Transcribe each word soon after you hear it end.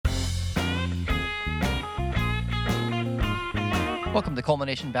Welcome to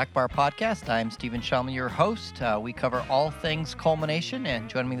Culmination Back Bar Podcast. I'm Stephen Shulman, your host. We cover all things culmination, and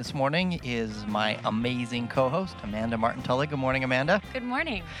joining me this morning is my amazing co-host, Amanda Martin-Tully. Good morning, Amanda. Good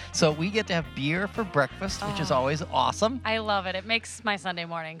morning. So we get to have beer for breakfast, which is always awesome. I love it. It makes my Sunday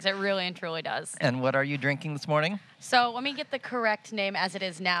mornings. It really and truly does. And what are you drinking this morning? So let me get the correct name as it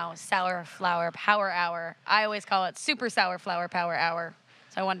is now, Sour Flower Power Hour. I always call it Super Sour Flower Power Hour.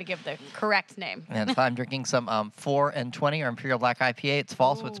 So I wanted to give the correct name. And I'm drinking some 4 and 20 or Imperial Black IPA. It's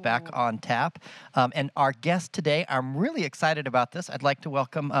fall, so it's back on tap. And our guest today, I'm really excited about this. I'd like to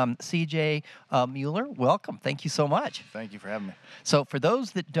welcome CJ Mueller. Welcome. Thank you so much. Thank you for having me. So for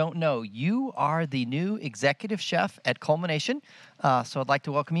those that don't know, you are the new executive chef at Culmination. So I'd like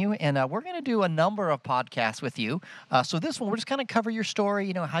to welcome you. And we're going to do a number of podcasts with you. So this one, we're just going to cover your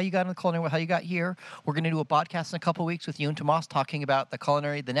story, how you got into culinary, how you got here. We're going to do a podcast in a couple of weeks with you and Tomas talking about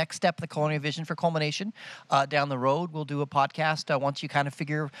the next step of the culinary vision for Culmination. Down the road, we'll do a podcast once you kind of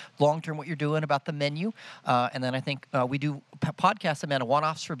figure long-term what you're doing about the menu. And then I think we do podcasts, Amanda,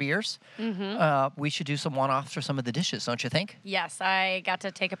 one-offs for beers. Mm-hmm. We should do some one-offs for some of the dishes, don't you think? Yes, I got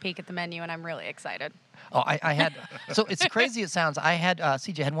to take a peek at the menu, and I'm really excited. Oh, I had, so it's crazy it sounds. I had,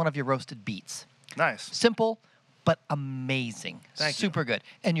 CJ had one of your roasted beets. Nice. Simple, but amazing. Thank you. Super good.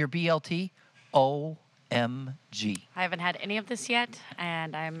 And your BLT, OMG. I haven't had any of this yet,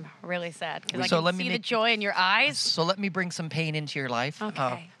 and I'm really sad because So I let can me see the make- joy in your eyes. So let me bring some pain into your life.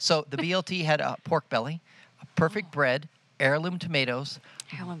 Okay. So the BLT had a pork belly, a perfect bread, heirloom tomatoes,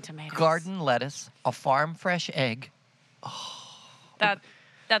 Heirloom tomatoes. garden lettuce, a farm fresh egg.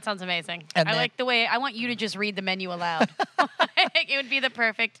 That sounds amazing. And I then- like the way I want you to just read the menu aloud. It would be the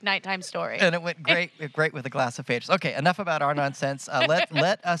perfect nighttime story. And it went great with a glass of Phaedrus. Okay, enough about our nonsense.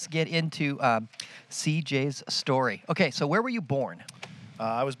 Let us get into CJ's story. Okay, so where were you born?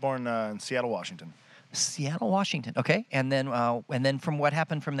 I was born in Seattle, Washington. Seattle, Washington. Okay, and then from what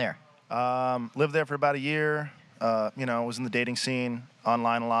happened from there? Lived there for about a year. Was in the dating scene,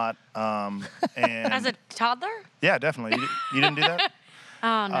 online a lot. And As a toddler? yeah, definitely. You didn't do that?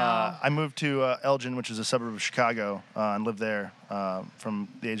 Oh, no. I moved to Elgin, which is a suburb of Chicago, and lived there from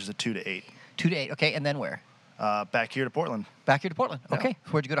the ages of 2 to 8. 2 to 8. Okay, and then where? Back here to Portland, Back here to Portland. Yeah. Okay,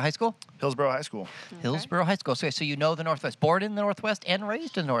 where'd you go to high school? Hillsborough High School. Hillsborough High School. So you know the Northwest. Born in the Northwest and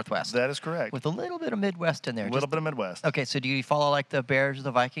raised in the Northwest. That is correct. With a little bit of Midwest in there. A little bit of Midwest. Okay, so do you follow like the Bears or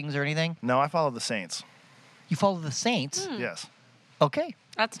the Vikings or anything? No, I follow the Saints. You follow the Saints? Yes. Okay.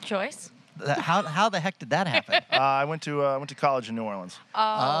 That's a choice. How the heck did that happen? I went to college in New Orleans.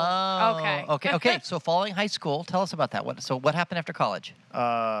 Oh, okay. Okay. So following high school, tell us about that. What happened after college?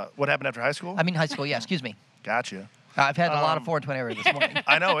 What happened after high school? I mean high school, yeah, excuse me. Gotcha. I've had a lot of 4 and 20 already this morning.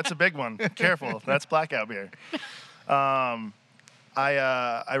 I know, it's a big one. Careful, that's blackout beer. I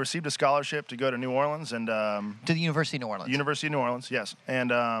received a scholarship to go to New Orleans and To the University of New Orleans. University of New Orleans, yes.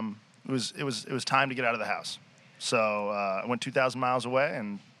 And it was time to get out of the house. So I went 2,000 miles away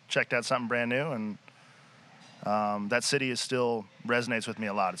and checked out something brand new. And that city still resonates with me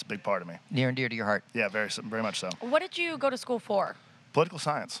a lot. It's a big part of me. Near and dear to your heart. Yeah, very much so. What did you go to school for? Political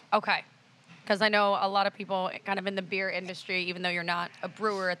science. Okay. Because I know a lot of people kind of in the beer industry, even though you're not a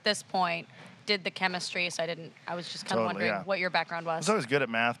brewer at this point, did the chemistry. So I was just kind of Totally, wondering yeah. what your background I was. was always good at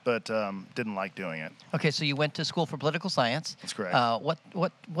math, but didn't like doing it. Okay, so you went to school for political science. That's correct.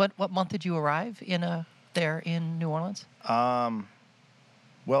 What month did you arrive in there in New Orleans?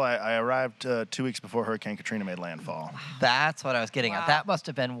 Well, I arrived 2 weeks before Hurricane Katrina made landfall. That's what I was getting at. Wow. That must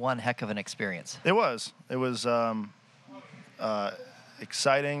have been one heck of an experience. It was. It was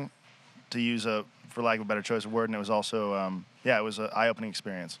exciting, to use for lack of a better choice of word, and it was also, it was an eye-opening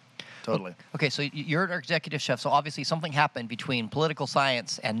experience. Totally. Okay, so you're an executive chef, so obviously something happened between political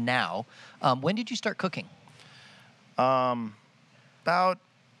science and now. When did you start cooking? About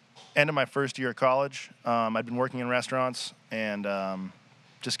end of my first year of college, I'd been working in restaurants and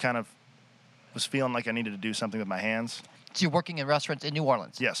just kind of was feeling like I needed to do something with my hands. So you're working in restaurants in New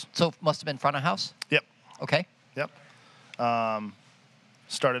Orleans? Yes. So it must have been front of house? Yep. Okay. Yep.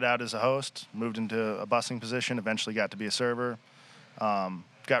 Started out as a host, moved into a busing position, eventually got to be a server.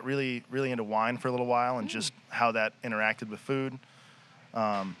 Got really, really into wine for a little while and just how that interacted with food.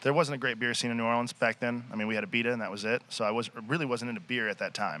 There wasn't a great beer scene in New Orleans back then. I mean, we had Abita and that was it. So I really wasn't into beer at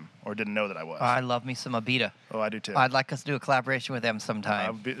that time, or didn't know that I was. I love me some Abita. Oh, I do too. I'd like us to do a collaboration with them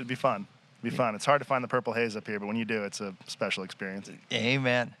sometime. It'd be fun. It'd be fun. It's hard to find the Purple Haze up here, but when you do, it's a special experience.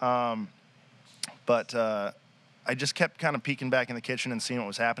 Amen. But I just kept kind of peeking back in the kitchen and seeing what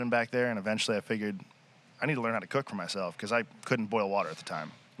was happening back there, and eventually I figured I need to learn how to cook for myself because I couldn't boil water at the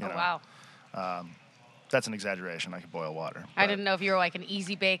time. You know? Wow. That's an exaggeration. I could boil water. I but didn't know if you were like an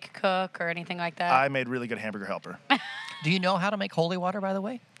easy bake cook or anything like that. I made really good hamburger helper. Do you know how to make holy water, by the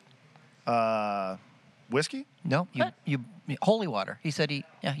way? Whiskey? No, What? you holy water. He said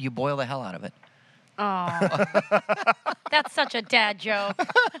you boil the hell out of it. Oh, that's such a dad joke.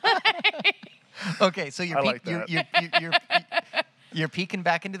 Okay, so you're I like that. you're peeking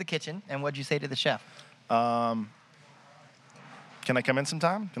back into the kitchen, and what'd you say to the chef? Can I come in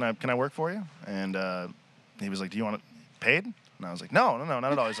sometime? Can I work for you? And he was like, do you want it paid? And I was like, no, not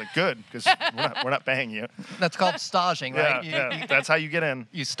at all. He's like, good, because we're not paying you. That's called staging, Yeah, right? yeah, that's how you get in.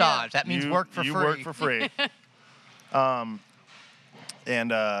 You stage. That means work for you free. work for free. And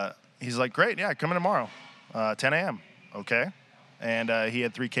he's like, great, yeah, come in tomorrow, 10 a.m. Okay. And he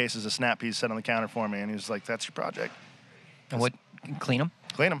had 3 cases of snap peas set on the counter for me, and he was like, that's your project. And what? Clean them.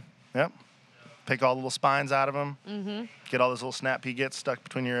 Clean them. Yep. Pick all the little spines out of them. Mm-hmm. Get all those little snap pea gits stuck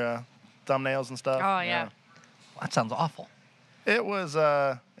between your thumbnails and stuff. Oh, yeah. That sounds awful. It was,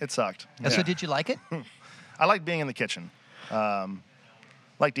 it sucked. So Yeah. did you like it? I liked being in the kitchen.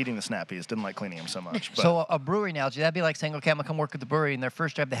 Liked eating the snap peas. Didn't like cleaning them so much. But So a brewery analogy, that'd be like saying, okay, I'm going to come work at the brewery, and their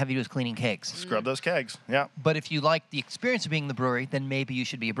first job they have you do is cleaning kegs. scrub those kegs. Yeah. But if you like the experience of being in the brewery, then maybe you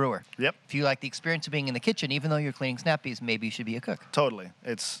should be a brewer. Yep. If you like the experience of being in the kitchen, even though you're cleaning snap peas, maybe you should be a cook. Totally.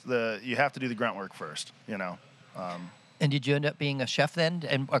 You have to do the grunt work first, And did you end up being a chef then,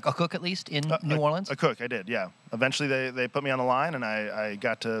 and a cook at least, in New Orleans? A cook, I did, yeah. Eventually they put me on the line, and I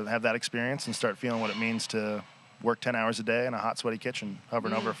got to have that experience and start feeling what it means to work 10 hours a day in a hot, sweaty kitchen,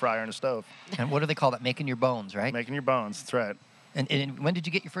 hovering over a fryer and a stove, And what do they call that? Making your bones, right? making your bones. That's right. And when did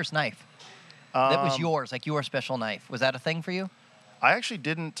you get your first knife? That was yours, like your special knife. Was that a thing for you? I actually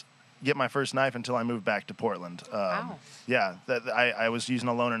didn't get my first knife until I moved back to Portland. Wow. Yeah, I was using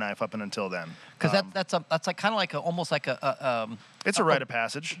a loaner knife up until then. Because that's like kind of like almost like a It's a rite of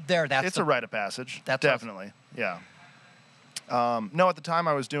passage. That's a rite of passage. That's what I was- definitely. Yeah. No, at the time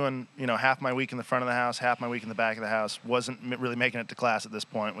I was doing, half my week in the front of the house, half my week in the back of the house. Wasn't really making it to class at this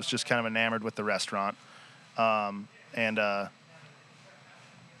point. Was just kind of enamored with the restaurant. So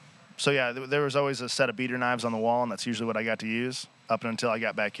yeah, there was always a set of beater knives on the wall, and that's usually what I got to use up until I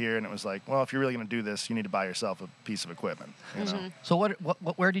got back here. And it was like, well, if you're really going to do this, you need to buy yourself a piece of equipment. You know? So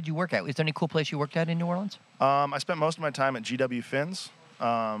where did you work at? Is there any cool place you worked at in New Orleans? I spent most of my time at GW Fins,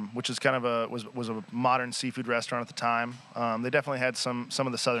 which is kind of was a modern seafood restaurant at the time. They definitely had some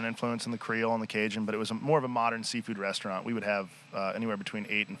of the southern influence in the Creole and the Cajun, but it was more of a modern seafood restaurant. We would have anywhere between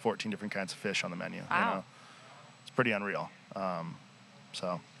 8 and 14 different kinds of fish on the menu. Wow. It's pretty unreal.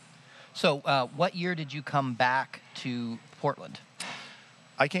 So what year did you come back to Portland?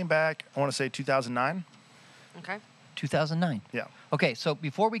 I came back, I want to say 2009. Okay. 2009. Yeah. Okay, so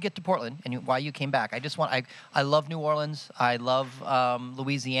before we get to Portland and why you came back, I love New Orleans. I love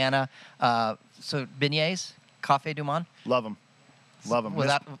Louisiana. So beignets, Café du Monde. Love them. Love them. Was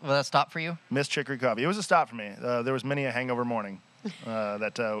that stop for you? Miss Chicory Coffee. It was a stop for me. There was many a hangover morning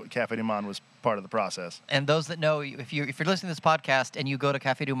that Café du Monde was part of the process. And those that know, if you're listening to this podcast and you go to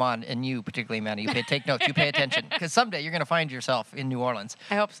Café du Monde, and you particularly, Amanda, take notes, you pay attention, because someday you're going to find yourself in New Orleans.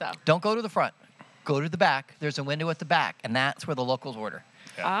 I hope so. Don't go to the front. Go to the back. There's a window at the back, and that's where the locals order.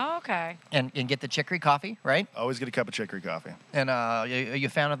 Oh, okay. And get the chicory coffee, right? Always get a cup of chicory coffee. And are you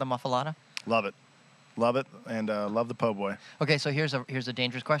a fan of the muffalata? Love it. Love it, and love the po' boy. Okay, so here's a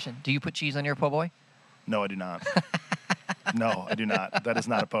dangerous question. Do you put cheese on your po' boy? No, I do not. No, I do not. That is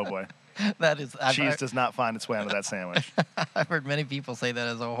not a po' boy. That is Cheese does not find its way onto that sandwich. I've heard many people say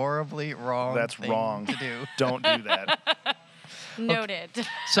that is a horribly wrong That's thing wrong. to do. Don't do that. Noted.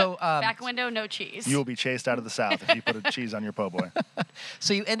 So Back window, no cheese. You will be chased out of the South if you put a cheese on your po' boy.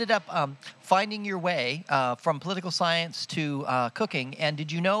 So you ended up finding your way from political science to cooking. And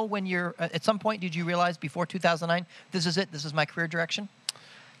did you know when at some point, did you realize before 2009, this is it, this is my career direction?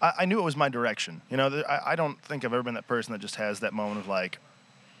 I knew it was my direction. I don't think I've ever been that person that just has that moment of like,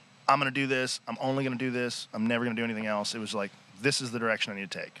 I'm going to do this. I'm only going to do this. I'm never going to do anything else. It was like, this is the direction I need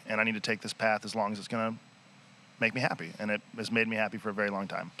to take. And I need to take this path as long as it's going to make me happy. And it has made me happy for a very long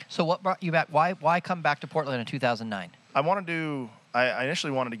time. So what brought you back? Why come back to Portland in 2009? I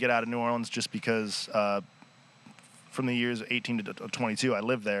initially wanted to get out of New Orleans just because from the years 18 to 22, I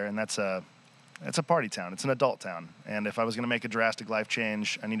lived there. And it's a party town. It's an adult town. And if I was going to make a drastic life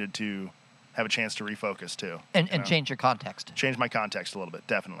change, I needed to have a chance to refocus too. And change your context. Change my context a little bit,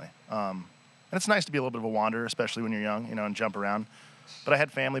 definitely. And it's nice to be a little bit of a wanderer, especially when you're young, and jump around. But I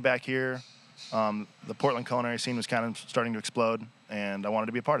had family back here. The Portland culinary scene was kind of starting to explode, and I wanted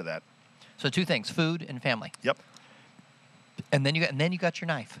to be a part of that. So 2 things: food and family. Yep. And then you got your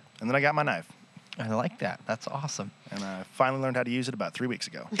knife. And then I got my knife, I like that. That's awesome. and I finally learned how to use it about 3 weeks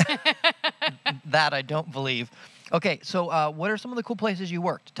ago. That I don't believe. Okay, so what are some of the cool places you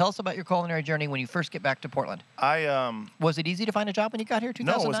worked? Tell us about your culinary journey when you first get back to Portland. Was it easy to find a job when you got here,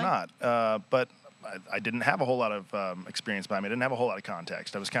 2009? No, it was not. But I didn't have a whole lot of experience by me. I didn't have a whole lot of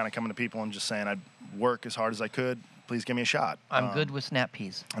context. I was kind of coming to people and just saying I'd work as hard as I could. Please give me a shot. I'm good with snap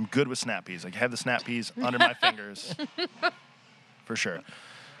peas. I'm good with snap peas. I have the snap peas under my fingers, for sure.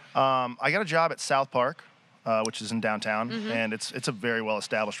 I got a job at South Park, which is in downtown, and it's a very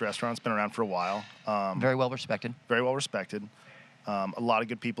well-established restaurant. It's been around for a while. Very well respected. Very well respected. A lot of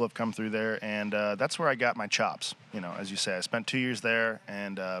good people have come through there, and that's where I got my chops. You know, as you say, I spent 2 years there,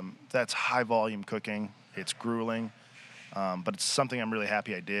 and that's high-volume cooking. It's grueling, but it's something I'm really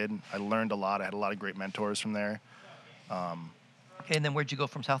happy I did. I learned a lot. I had a lot of great mentors from there. Okay, and then where'd you go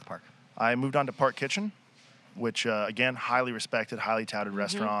from South Park? I moved on to Park Kitchen, which, again, highly respected, highly touted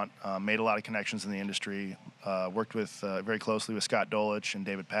restaurant. Made a lot of connections in the industry. Worked with very closely with Scott Dolich and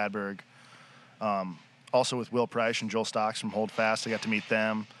David Padberg. Also with Will Price and Joel Stocks from Hold Fast. I got to meet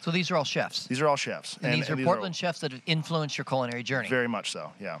them. So these are all chefs. These are all chefs. And these are Portland chefs that have influenced your culinary journey. Very much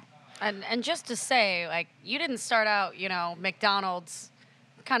so, yeah. And just to say, like, you didn't start out, McDonald's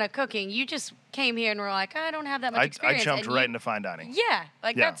kind of cooking. You just came here and were like, I don't have that much experience. I jumped right into fine dining. Yeah,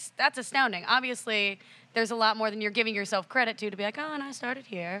 that's astounding. Obviously, there's a lot more than you're giving yourself credit to be like, oh, and I started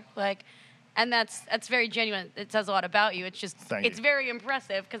here. And that's very genuine. It says a lot about you. It's just, it's very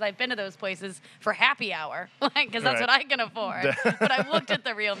impressive because I've been to those places for happy hour, because that's what I can afford. But I've looked at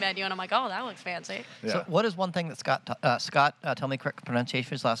the real menu and I'm like, oh, that looks fancy. Yeah. So what is one thing that Scott, tell me correct pronunciation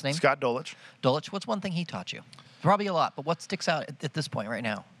of his last name? Scott Dolich. Dolich, what's one thing he taught you? Probably a lot, but what sticks out at this point right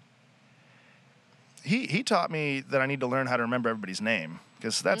now? He taught me that I need to learn how to remember everybody's name,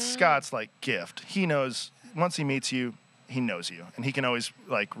 because that's Scott's gift. He knows, once he meets you, he knows you, and he can always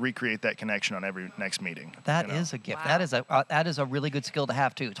recreate that connection on every next meeting. That is a gift. Wow. That is a really good skill to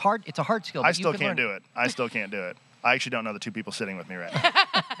have too. It's hard. It's a hard skill. I still can't do it. I still can't do it. I actually don't know the two people sitting with me right now.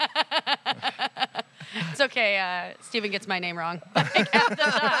 It's okay. Steven gets my name wrong half the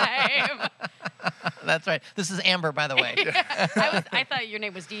time. That's right. This is Amber, by the way. I thought your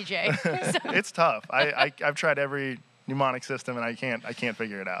name was DJ. So. It's tough. I've tried every mnemonic system and I can't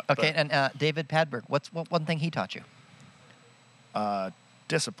figure it out. Okay, and David Padberg, what one thing he taught you?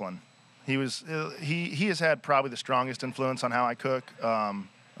 Discipline. He has had probably the strongest influence on how I cook. I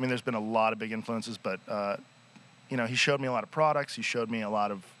mean, there's been a lot of big influences, but he showed me a lot of products. He showed me a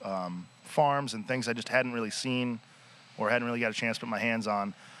lot of farms and things I just hadn't really seen or hadn't really got a chance to put my hands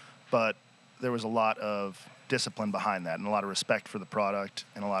on. But there was a lot of discipline behind that, and a lot of respect for the product,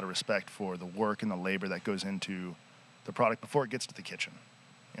 and a lot of respect for the work and the labor that goes into the product before it gets to the kitchen,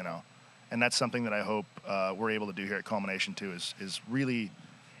 And that's something that I hope we're able to do here at Culmination too, is really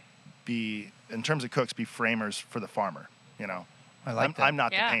be, in terms of cooks, be framers for the farmer, I like that. I'm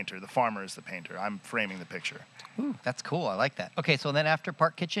not the painter. The farmer is the painter. I'm framing the picture. Ooh, that's cool. I like that. Okay, so then after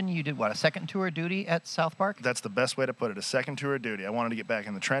Park Kitchen, you did what, a second tour of duty at South Park? That's the best way to put it, a second tour of duty. I wanted to get back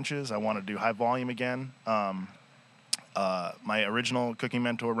in the trenches. I wanted to do high volume again. My original cooking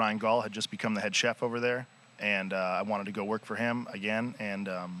mentor, Ryan Gall, had just become the head chef over there, and I wanted to go work for him again, and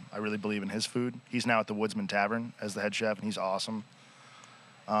I really believe in his food. He's now at the Woodsman Tavern as the head chef, and he's awesome.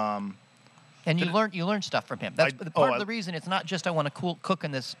 And you learn stuff from him. That's part of the reason it's not just I want to cook in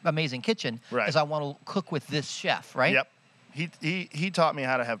this amazing kitchen, is I want to cook with this chef, right? Yep. He taught me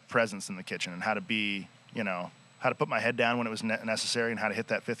how to have presence in the kitchen and how to be, how to put my head down when it was necessary, and how to hit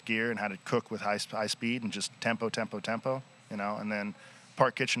that fifth gear, and how to cook with high speed and just tempo, And then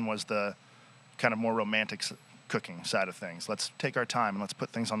Park Kitchen was the kind of more romantic cooking side of things. Let's take our time and let's put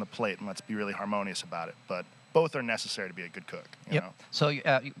things on the plate and let's be really harmonious about it. But both are necessary to be a good cook. You know? So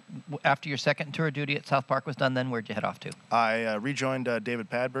after your second tour of duty at South Park was done, then where'd you head off to? I rejoined David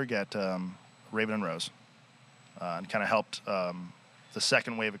Padberg at Raven and Rose and kind of helped the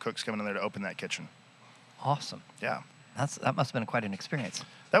second wave of cooks coming in there to open that kitchen. Awesome. Yeah. That must have been quite an experience.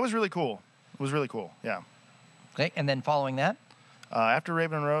 That was really cool. It was really cool, yeah. Okay, and then following that? After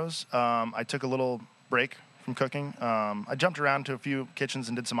Raven and Rose, I took a little break from cooking. I jumped around to a few kitchens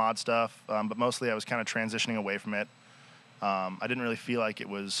and did some odd stuff, but mostly I was kind of transitioning away from it. I didn't really feel like it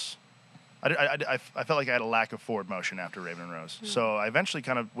was... I felt like I had a lack of forward motion after Raven and Rose. So I eventually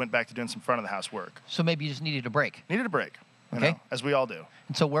kind of went back to doing some front-of-the-house work. So maybe you just needed a break. Needed a break, as we all do.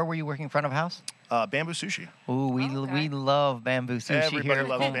 And so where were you working front of house? Bamboo Sushi. Ooh, we love Bamboo Sushi. Everybody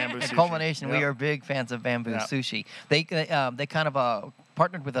loves Bamboo Sushi. At Culmination, we are big fans of Bamboo Yep. Sushi. They kind of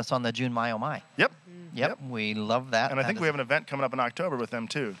partnered with us on the June Mai Oh Mai. Yep. Yep. We love that. And I think we have an event coming up in October with them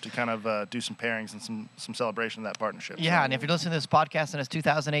too, to kind of do some pairings and some celebration of that partnership. Yeah, and if you're listening to this podcast and it's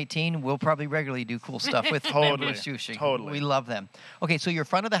 2018, we'll probably regularly do cool stuff with Bamboo Sushi. Totally. We love them. Okay, so you're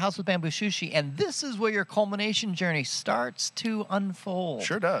front of the house with Bamboo Sushi, and this is where your culmination journey starts to unfold.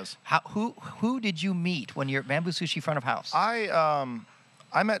 Sure does. Who did you meet when you're at Bamboo Sushi front of house?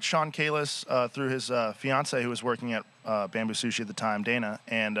 I met Sean Kalis through his fiance who was working at Bamboo Sushi at the time, Dana,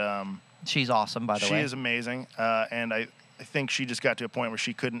 and she's awesome, by the way. She is amazing, and I think she just got to a point where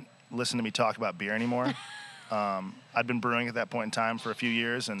she couldn't listen to me talk about beer anymore. I'd been brewing at that point in time for a few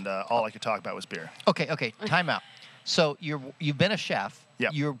years, and all I could talk about was beer. Okay, time out. So you've been a chef.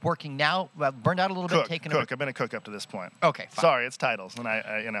 Yep. You're working now, burned out a little bit, taking I've been a cook up to this point. Okay, fine. Sorry, it's titles, and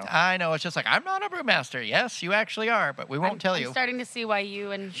I know, it's just like, I'm not a brewmaster. Yes, you actually are, but we won't tell you. I'm starting to see why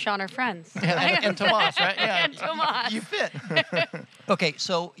you and Sean are friends. and Tomas, right? Yeah. And Tomas. You fit. Okay,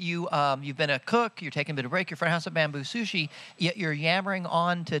 so you've been a cook, you're taking a bit of break, you're front of house at Bamboo Sushi, yet you're yammering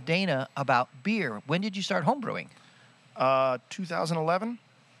on to Dana about beer. When did you start homebrewing? 2011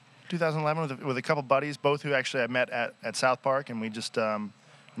 with a couple buddies, both who actually I met at South Park, and we just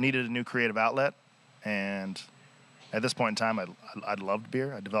needed a new creative outlet. And at this point in time, I loved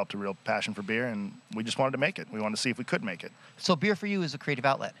beer. I developed a real passion for beer, and we just wanted to make it. We wanted to see if we could make it. So beer for you is a creative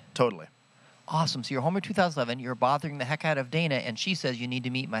outlet? Totally. Awesome. So you're home in 2011, you're bothering the heck out of Dana, and she says you need to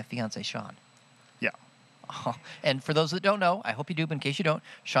meet my fiance, Sean. Yeah. And for those that don't know, I hope you do, but in case you don't,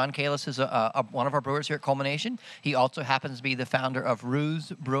 Sean Kalis is one of our brewers here at Culmination. He also happens to be the founder of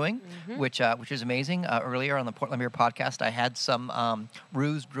Ruse Brewing, which is amazing. Earlier on the Portland Beer podcast, I had some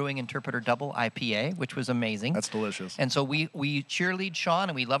Ruse Brewing Interpreter Double IPA, which was amazing. That's delicious. And so we cheerlead Sean,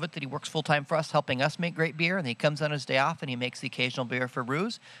 and we love it that he works full-time for us, helping us make great beer, and he comes on his day off, and he makes the occasional beer for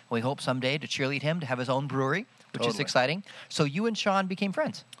Ruse. We hope someday to cheerlead him to have his own brewery, which is exciting. So you and Sean became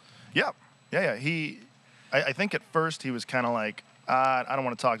friends. Yeah. I think at first he was kind of like, I don't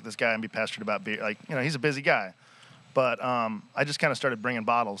want to talk to this guy and be pestered about beer. Like, he's a busy guy. But I just kind of started bringing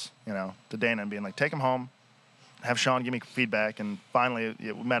bottles, to Dana and being like, take them home, have Sean give me feedback. And finally,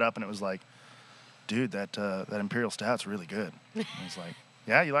 we met up and it was like, dude, that Imperial Stout's really good. And I was like,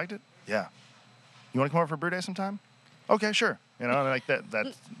 yeah, you liked it? Yeah. You want to come over for a brew day sometime? Okay, sure. And like that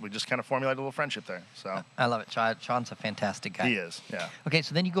we just kind of formulated a little friendship there. So I love it. Sean's a fantastic guy. He is, yeah. Okay,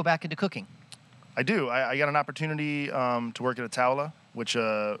 so then you go back into cooking. I do. I got an opportunity to work at Ataula, which is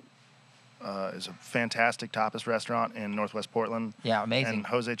a fantastic tapas restaurant in Northwest Portland. Yeah, amazing. And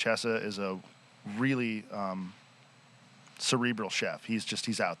Jose Chesa is a really cerebral chef.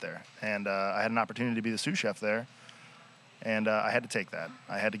 He's out there. And I had an opportunity to be the sous chef there, and I had to take that.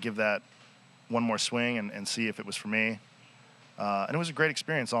 I had to give that one more swing and see if it was for me. And it was a great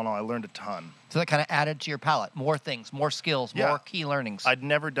experience all in all. I learned a ton. So that kind of added to your palate. More things, more skills, more key learnings. I'd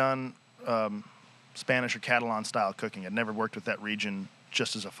never done Spanish or Catalan style cooking. I'd never worked with that region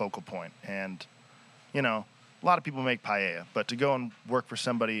just as a focal point. And, a lot of people make paella, but to go and work for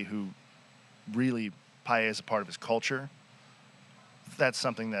somebody who really paella is a part of his culture, that's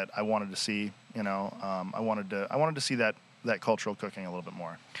something that I wanted to see. I wanted to see that cultural cooking a little bit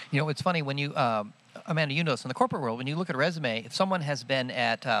more. It's funny when you Amanda, you know this, in the corporate world, when you look at a resume, if someone has been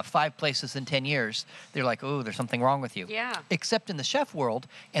at 5 places in 10 years, they're like, oh, there's something wrong with you. Yeah. Except in the chef world,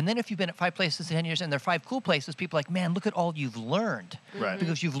 and then if you've been at 5 places in 10 years and they're 5 cool places, people are like, man, look at all you've learned. Right.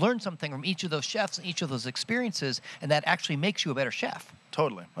 Because you've learned something from each of those chefs and each of those experiences, and that actually makes you a better chef.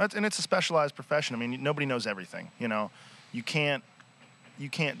 Totally. And it's a specialized profession. I mean, nobody knows everything. You can't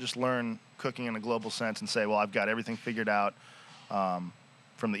just learn cooking in a global sense and say, well, I've got everything figured out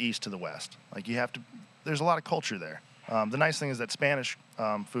from the east to the west. Like, there's a lot of culture there. The nice thing is that Spanish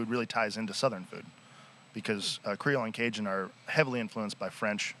food really ties into Southern food because Creole and Cajun are heavily influenced by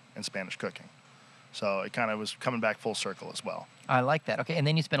French and Spanish cooking. So it kind of was coming back full circle as well. I like that. Okay, and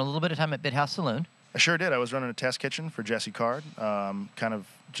then you spent a little bit of time at Bit House Saloon. I sure did. I was running a test kitchen for Jesse Card, kind of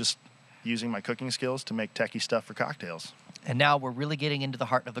just using my cooking skills to make techie stuff for cocktails. And now we're really getting into the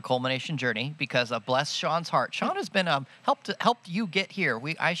heart of the culmination journey because bless Sean's heart. Sean has been helped you get here.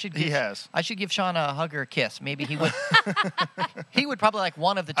 I should give Sean a hug or a kiss. Maybe he would. He would probably like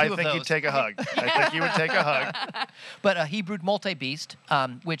one of the two of those. I think he'd take a hug. I think he would take a hug. But he brewed Multi Beast,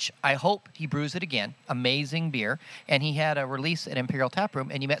 which I hope he brews it again. Amazing beer. And he had a release at Imperial Tap Room,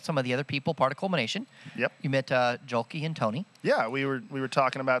 and you met some of the other people part of Culmination. Yep. You met Jolke and Tony. Yeah, we were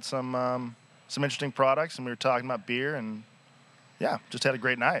talking about some interesting products, and we were talking about beer, and yeah, just had a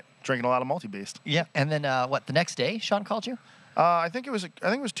great night, drinking a lot of Multi Beast. Yeah, and then the next day, Sean called you? I think it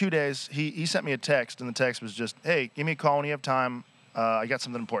was 2 days. He sent me a text, and the text was just, hey, give me a call when you have time. I got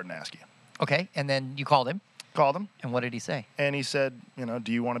something important to ask you. Okay, and then you called him? Called him. And what did he say? And he said,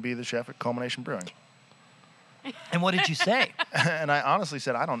 do you want to be the chef at Culmination Brewing? And what did you say? And I honestly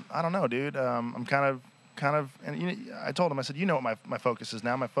said, I don't know, dude. I'm kind of, and I told him, I said, you know what my focus is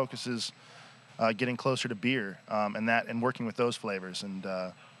now. My focus is getting closer to beer and working with those flavors. And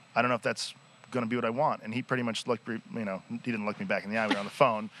I don't know if that's going to be what I want. And he pretty much looked, he didn't look me back in the eye. We were on the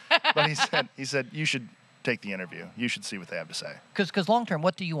phone, but he said, you should take the interview. You should see what they have to say. Because long term,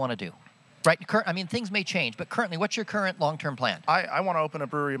 what do you want to do? Right. I mean, things may change, but currently, what's your current long-term plan? I want to open a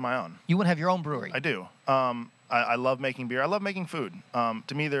brewery of my own. You want to have your own brewery? I do. I love making beer. I love making food.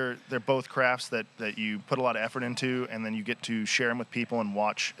 To me, they're both crafts that you put a lot of effort into, and then you get to share them with people and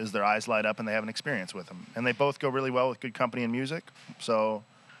watch as their eyes light up and they have an experience with them. And they both go really well with good company and music. So,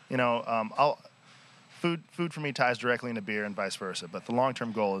 food for me ties directly into beer and vice versa. But the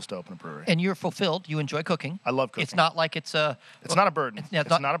long-term goal is to open a brewery. And you're fulfilled. You enjoy cooking. I love cooking. It's not like it's a... It's not a burden.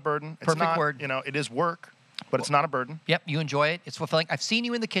 It's not a burden. It's perfect not, word. It is work, but it's not a burden. Yep, you enjoy it. It's fulfilling. I've seen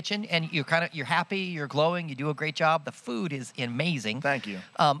you in the kitchen, and you're happy. You're glowing. You do a great job. The food is amazing. Thank you.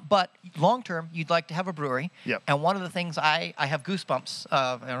 But long term, you'd like to have a brewery. Yep. And one of the things I have goosebumps.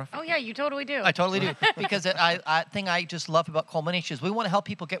 Oh yeah, you totally do. I totally do because thing I just love about Culmination is we want to help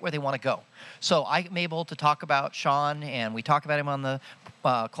people get where they want to go. So I'm able to talk about Sean, and we talk about him on the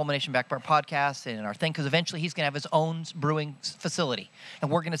Culmination Back Bar podcast and our thing, because eventually he's going to have his own brewing facility,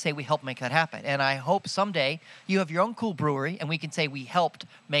 and we're going to say we helped make that happen. And I hope someday you have your own cool brewery, and we can say we helped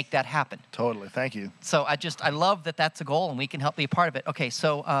make that happen. Totally, thank you. So I love that that's a goal, and we can help be a part of it. Okay,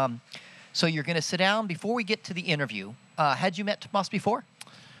 so so you're going to sit down before we get to the interview. Had you met Tomas before?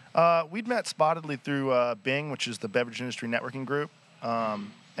 We'd met spottedly through Bing, which is the beverage industry networking group,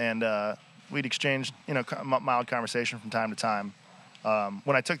 and we'd exchanged mild conversation from time to time.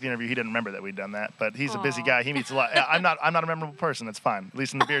 When I took the interview, he didn't remember that we'd done that, but he's a busy guy. He meets a lot. I'm not a memorable person. That's fine, at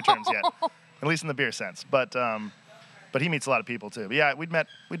least in the beer terms yet, at least in the beer sense. But he meets a lot of people too. But yeah, we'd met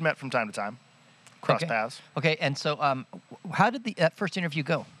from time to time, cross paths. Okay, and so how did that first interview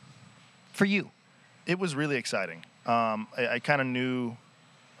go for you? It was really exciting. I kind of knew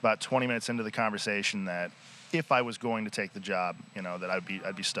about 20 minutes into the conversation that if I was going to take the job, that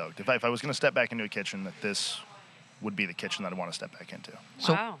I'd be stoked. If I was going to step back into a kitchen, that this would be the kitchen that I want to step back into.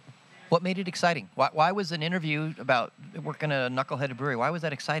 So, wow. What made it exciting? Why was an interview about working at a knuckleheaded brewery? Why was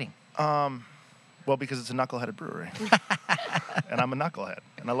that exciting? Well, because it's a knuckleheaded brewery, and I'm a knucklehead,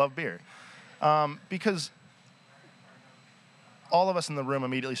 and I love beer. Because all of us in the room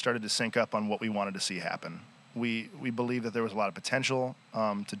immediately started to sync up on what we wanted to see happen. We believed that there was a lot of potential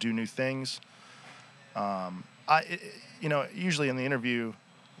to do new things. Usually in the interview,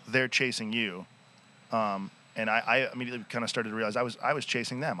 they're chasing you. And I immediately kind of started to realize I was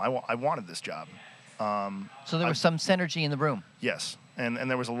chasing them. I wanted this job. So there was some synergy in the room. Yes, and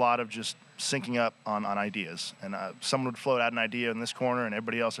there was a lot of just syncing up on ideas. And someone would float out an idea in this corner, and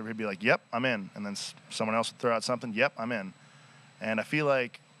everybody else would be like, "Yep, I'm in." And then someone else would throw out something, "Yep, I'm in." And I feel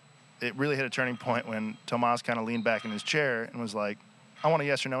like it really hit a turning point when Tomas kind of leaned back in his chair and was like, "I want a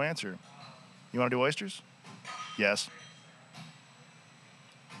yes or no answer. You want to do oysters?" "Yes."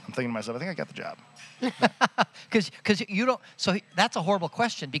 I'm thinking to myself, I think I got the job. Because you don't. So that's a horrible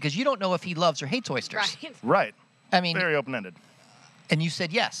question because you don't know if he loves or hates oysters. Right. I mean, very open-ended. And you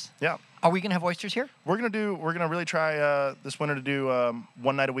said yes. Yeah. Are we gonna have oysters here? We're gonna really try this winter to do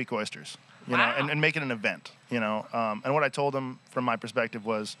one night a week oysters. And make it an event. And what I told him from my perspective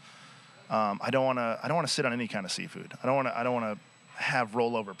was, I don't want to sit on any kind of seafood. I don't want to have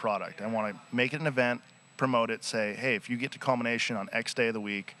rollover product. I want to make it an event, promote it, say, hey, if you get to Culmination on X day of the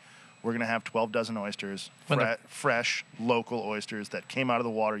week, we're going to have 12 dozen oysters, fresh, local oysters that came out of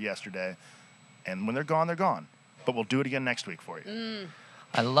the water yesterday. And when they're gone, they're gone. But we'll do it again next week for you.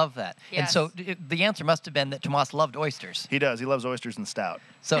 I love that. Yes. And so the answer must have been that Tomas loved oysters. He does. He loves oysters and stout.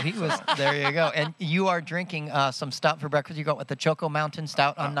 So he was, there you go. And you are drinking some stout for breakfast. You go with the Choco Mountain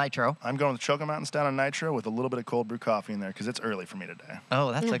Stout on Nitro. I'm going with Choco Mountain Stout on Nitro with a little bit of cold brew coffee in there because it's early for me today.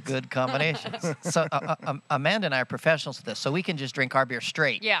 Oh, that's a good combination. So Amanda and I are professionals at this, so we can just drink our beer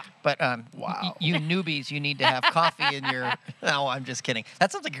straight. Yeah. But wow. You newbies, you need to have coffee in your... No, I'm just kidding.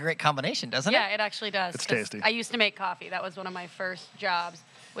 That sounds like a great combination, doesn't it? Yeah, it actually does. It's tasty. I used to make coffee. That was one of my first jobs,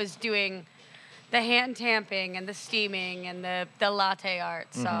 was doing the hand tamping and the steaming and the latte art.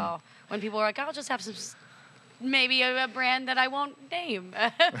 Mm-hmm. So when people were like, I'll just have some, maybe a brand that I won't name.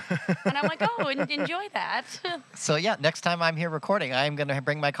 And I'm like, oh, enjoy that. So yeah, next time I'm here recording, I'm going to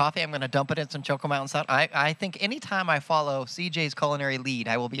bring my coffee. I'm going to dump it in some Choco Mountain Stout. I think anytime I follow CJ's culinary lead,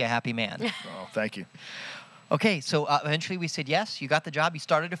 I will be a happy man. Oh, thank you. Okay, so eventually we said yes. You got the job. You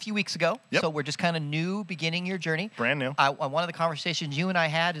started a few weeks ago. Yep. So we're just kind of new, beginning your journey. Brand new. One of the conversations you and I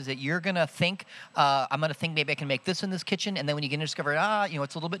had is that you're going to think, I'm going to think maybe I can make this in this kitchen. And then when you get to discover,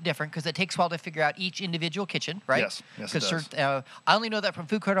 it's a little bit different because it takes a while to figure out each individual kitchen, right? Yes, it does. I only know that from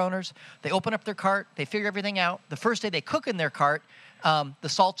food cart owners. They open up their cart. They figure everything out. The first day they cook in their cart, the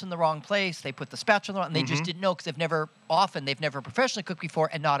salt's in the wrong place. They put the spatula on, and they just didn't know because they've never professionally cooked before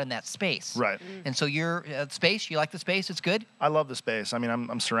and not in that space. Right. And so your space, you like the space? It's good. I love the space. I mean,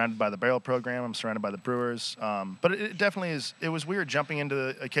 I'm surrounded by the barrel program. I'm surrounded by the brewers. But it definitely is. It was weird jumping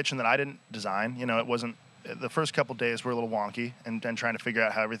into a kitchen that I didn't design. It wasn't. The first couple days were a little wonky, and trying to figure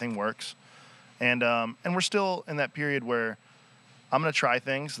out how everything works. And we're still in that period where I'm going to try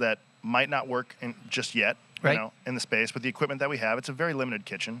things that might not work just yet. Right. In the space with the equipment that we have. It's a very limited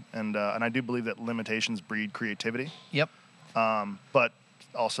kitchen, and I do believe that limitations breed creativity. Yep. But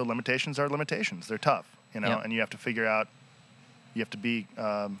also limitations are limitations. They're tough, Yep. and you have to figure out. You have to be,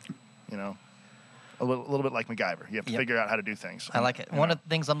 a little bit like MacGyver. You have to figure out how to do things. I like it. One of the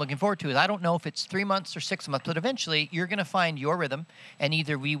things I'm looking forward to is I don't know if it's 3 months or 6 months, but eventually you're going to find your rhythm, and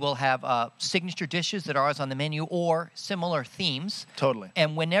either we will have signature dishes that are always on the menu or similar themes. Totally.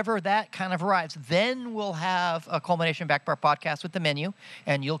 And whenever that kind of arrives, then we'll have a Culmination Back Bar podcast with the menu,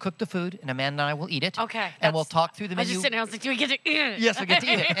 and you'll cook the food, and Amanda and I will eat it. Okay. And we'll talk through the I menu. was just sitting there, I was like, do we get to eat it? Yes, we get to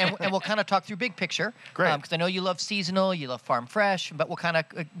eat it, and we'll kind of talk through big picture. Great. Because I know you love seasonal, you love farm fresh, but we'll kind of.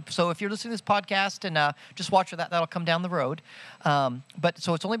 So if you're listening to this podcast and just watch for that, that'll come down the road. But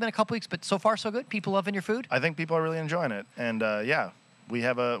so it's only been a couple weeks, but so far so good. People loving your food. I think people are really enjoying it, and we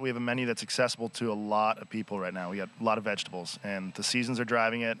have a menu that's accessible to a lot of people right now. We got a lot of vegetables, and the seasons are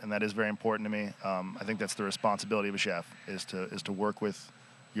driving it, and that is very important to me. I think that's the responsibility of a chef is to work with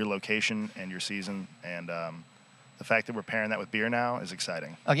your location and your season, and the fact that we're pairing that with beer now is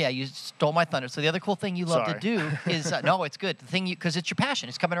exciting. Oh yeah, you stole my thunder. So the other cool thing you love Sorry. to do is no, it's good. The thing because it's your passion.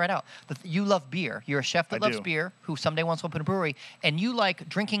 It's coming right out. You love beer. You're a chef that I loves do. beer who someday wants to open a brewery, and you like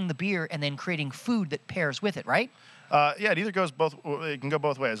drinking the beer and then creating food that pairs with it, right? It either goes both. It can go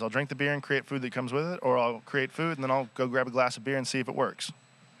both ways. I'll drink the beer and create food that comes with it, or I'll create food and then I'll go grab a glass of beer and see if it works.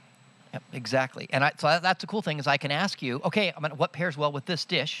 Yep, exactly. And so that's the cool thing is I can ask you, okay, what pairs well with this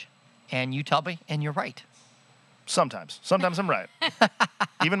dish, and you tell me, and you're right. Sometimes I'm right.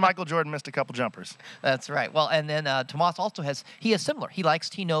 Even Michael Jordan missed a couple jumpers. That's right. Well, and then Tomas also has similar. He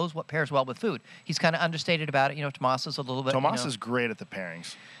knows what pairs well with food. He's kind of understated about it. Tomas is a little bit. Tomas is great at the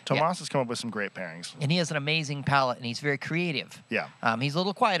pairings. Tomas has come up with some great pairings. And he has an amazing palate, and he's very creative. Yeah. He's a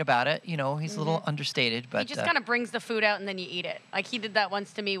little quiet about it. He's a little understated, but He just kind of brings the food out and then you eat it. Like he did that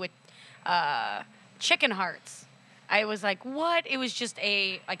once to me with chicken hearts. I was like, what? It was just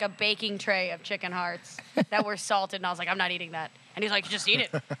a baking tray of chicken hearts that were salted, and I was like, I'm not eating that. And he's like, just eat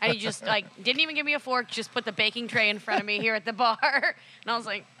it. And he just didn't even give me a fork, just put the baking tray in front of me here at the bar. And I was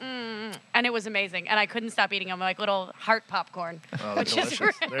like, and it was amazing. And I couldn't stop eating them, like little heart popcorn. Oh, they're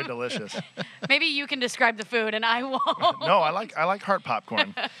delicious. They're delicious. Maybe you can describe the food and I won't. No, I like heart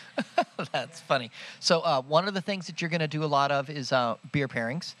popcorn. That's funny. So one of the things that you're going to do a lot of is beer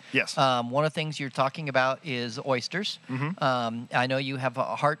pairings. Yes. One of the things you're talking about is oysters. I know you have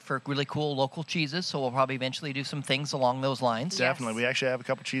a heart for really cool local cheeses, so we'll probably eventually do some things along those lines. Definitely. We actually have a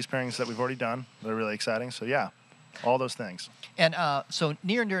couple cheese pairings that we've already done. They're really exciting. So yeah, all those things. And so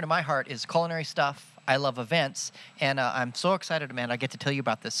near and dear to my heart is culinary stuff. I love events, and I'm so excited, Amanda. I get to tell you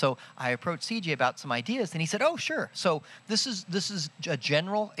about this. So I approached CJ about some ideas, and he said, "Oh, sure." So this is a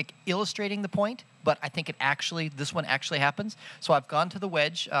general illustrating the point, but I think this one actually happens. So I've gone to the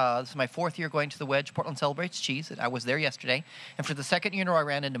Wedge. This is my 4th year going to the Wedge. Portland Celebrates Cheese. I was there yesterday, and for the 2nd year in a row, I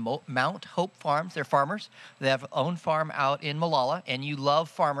ran into Mount Hope Farms. They're farmers. They have their own farm out in Molalla, and you love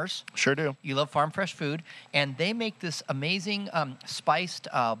farmers. Sure do. You love farm fresh food, and they make this amazing spiced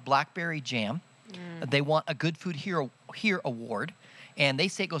blackberry jam. They want a Good Food Here award, and they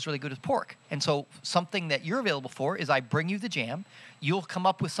say it goes really good with pork. And so something that you're available for is I bring you the jam. You'll come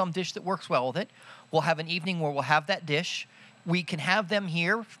up with some dish that works well with it. We'll have an evening where we'll have that dish. We can have them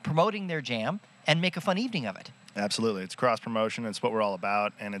here promoting their jam and make a fun evening of it. Absolutely. It's cross promotion. It's what we're all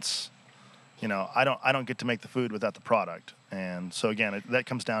about, and it's I don't get to make the food without the product. And so again, that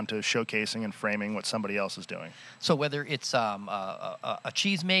comes down to showcasing and framing what somebody else is doing. So whether it's a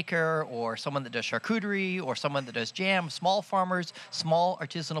cheesemaker or someone that does charcuterie or someone that does jam, small farmers, small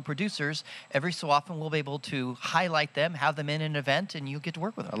artisanal producers, every so often we'll be able to highlight them, have them in an event, and you get to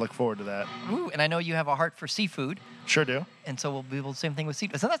work with them. I look forward to that. Ooh, and I know you have a heart for seafood. Sure do. And so we'll be able to do the same thing with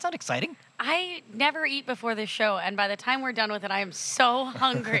seafood. Doesn't that sound exciting? I never eat before this show, and by the time we're done with it, I am so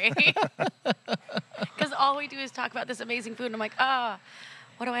hungry. Because all we do is talk about this amazing food, and I'm like,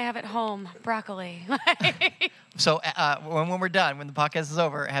 What do I have at home? Broccoli. So when we're done, when the podcast is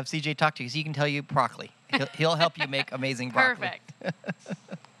over, have CJ talk to you, because he can tell you broccoli. He'll help you make amazing broccoli. Perfect.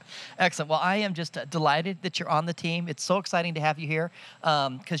 Excellent. Well, I am just delighted that you're on the team. It's so exciting to have you here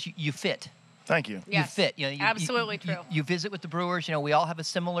because you fit. Thank you. Yes. You fit. Absolutely true. You visit with the Brewers. We all have a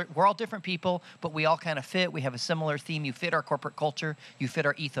similar. We're all different people, but we all kind of fit. We have a similar theme. You fit our corporate culture. You fit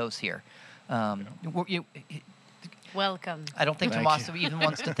our ethos here. Welcome. I don't think Thank Tommaso you. even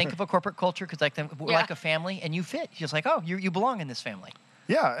wants to think of a corporate culture because we're like a family, and you fit. Just like, oh, you belong in this family.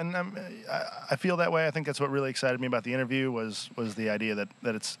 Yeah, and I feel that way. I think that's what really excited me about the interview was the idea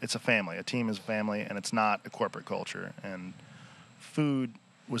that it's a family. A team is a family, and it's not a corporate culture. And food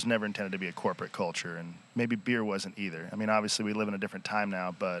was never intended to be a corporate culture, and maybe beer wasn't either. I mean, obviously we live in a different time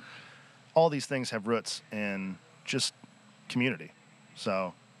now, but all these things have roots in just community.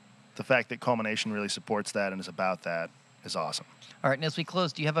 So the fact that Culmination really supports that and is about that is awesome. All right, and as we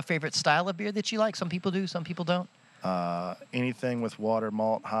close, do you have a favorite style of beer that you like? Some people do, some people don't. Anything with water,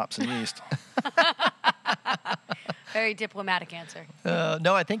 malt, hops, and yeast. Very diplomatic answer.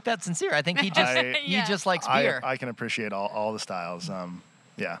 No, I think that's sincere. I think he just he just likes beer. I can appreciate all the styles.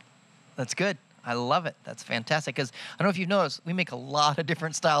 Yeah. That's good. I love it. That's fantastic. Because I don't know if you've noticed, we make a lot of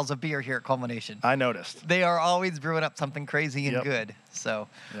different styles of beer here at Culmination. I noticed. They are always brewing up something crazy and good. So,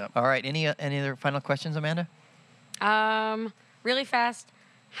 all right. Any other final questions, Amanda? Really fast.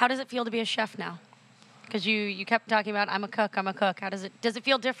 How does it feel to be a chef now? Because you kept talking about I'm a cook. How does it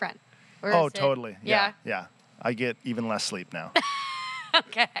feel different? Or is totally. Yeah. I get even less sleep now.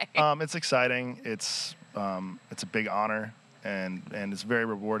 Okay. It's exciting. It's a big honor, and it's very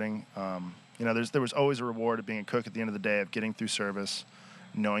rewarding. There was always a reward of being a cook at the end of the day, of getting through service,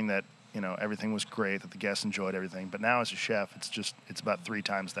 knowing that everything was great, that the guests enjoyed everything. But now as a chef, it's about 3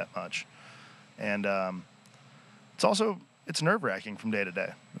 times that much, and it's nerve-wracking from day to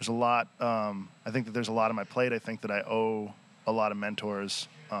day. There's a lot. I think that there's a lot on my plate. I think that I owe a lot of mentors,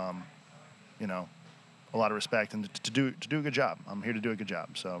 a lot of respect, and to do a good job. I'm here to do a good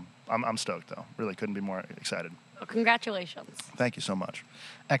job. So I'm stoked, though. Really couldn't be more excited. Well, congratulations. Thank you so much.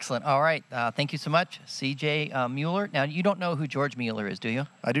 Excellent. All right. Thank you so much, CJ Mueller. Now, you don't know who George Mueller is, do you?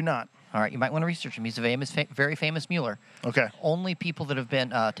 I do not. All right. You might want to research him. He's a very famous Mueller. Okay. Only people that have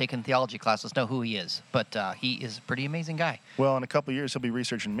been taken theology classes know who he is, but he is a pretty amazing guy. Well, in a couple of years, he'll be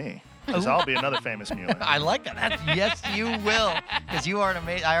researching me, because I'll be another famous Mueller. I like that. Yes, you will, because you are an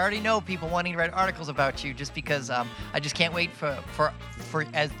amazing. I already know people wanting to write articles about you, just because I just can't wait for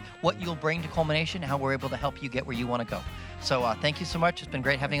as what you'll bring to Culmination, how we're able to help you get where you want to go. So thank you so much. It's been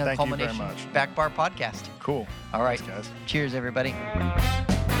great having you on the Culmination Thank you very much. Back Bar podcast. Cool. All right, Thanks, guys. Cheers, everybody.